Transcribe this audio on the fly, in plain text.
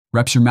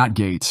Repser Matt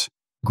Gaetz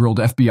grilled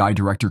FBI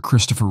Director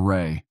Christopher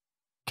Wray,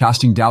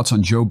 casting doubts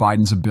on Joe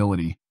Biden's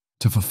ability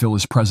to fulfill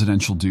his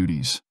presidential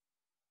duties.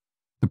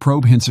 The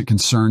probe hints at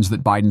concerns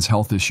that Biden's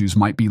health issues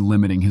might be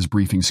limiting his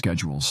briefing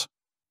schedules.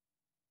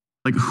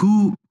 Like,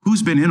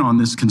 who's been in on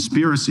this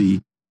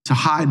conspiracy to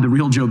hide the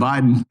real Joe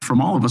Biden from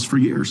all of us for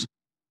years?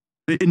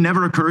 It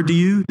never occurred to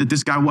you that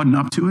this guy wasn't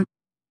up to it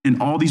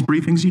in all these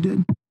briefings you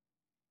did?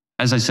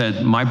 As I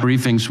said, my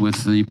briefings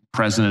with the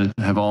president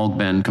have all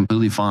been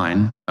completely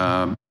fine.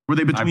 Were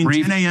they between 10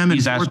 a.m. and 4 p.m.?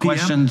 He's asked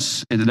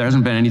questions. There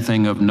hasn't been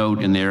anything of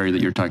note in the area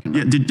that you're talking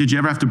about. Yeah, did you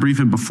ever have to brief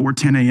him before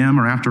 10 a.m.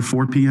 or after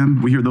 4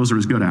 p.m.? We hear those are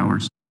his good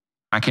hours.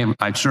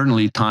 I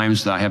certainly,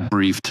 times that I have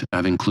briefed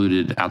have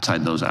included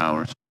outside those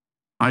hours.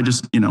 I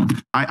just,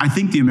 I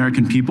think the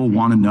American people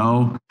want to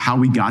know how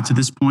we got to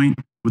this point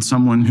with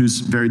someone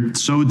who's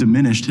so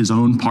diminished his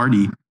own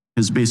party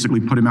has basically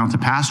put him out to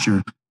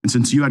pasture. And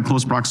since you had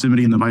close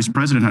proximity and the vice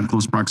president had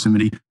close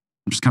proximity,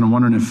 I'm just kind of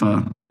wondering if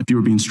you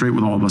were being straight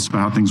with all of us about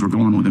how things were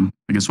going with him.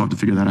 I guess we'll have to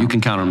figure that out. You can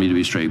count on me to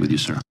be straight with you,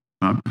 sir.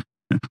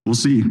 We'll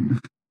see.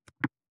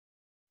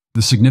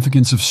 The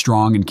significance of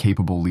strong and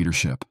capable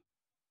leadership.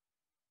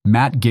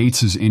 Matt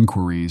Gaetz's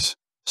inquiries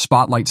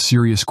spotlight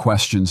serious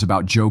questions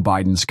about Joe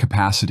Biden's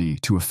capacity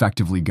to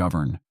effectively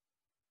govern.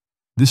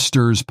 This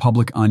stirs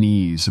public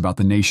unease about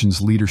the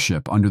nation's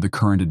leadership under the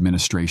current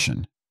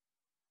administration.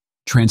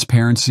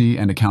 Transparency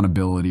and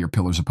accountability are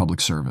pillars of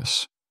public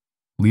service.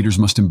 Leaders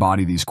must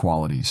embody these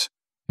qualities,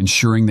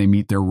 ensuring they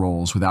meet their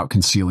roles without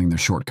concealing their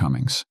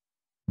shortcomings.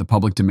 The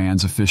public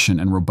demands efficient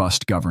and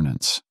robust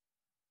governance.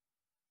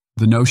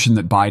 The notion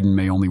that Biden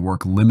may only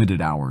work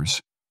limited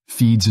hours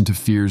feeds into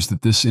fears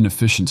that this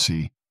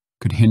inefficiency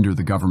could hinder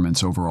the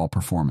government's overall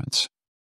performance.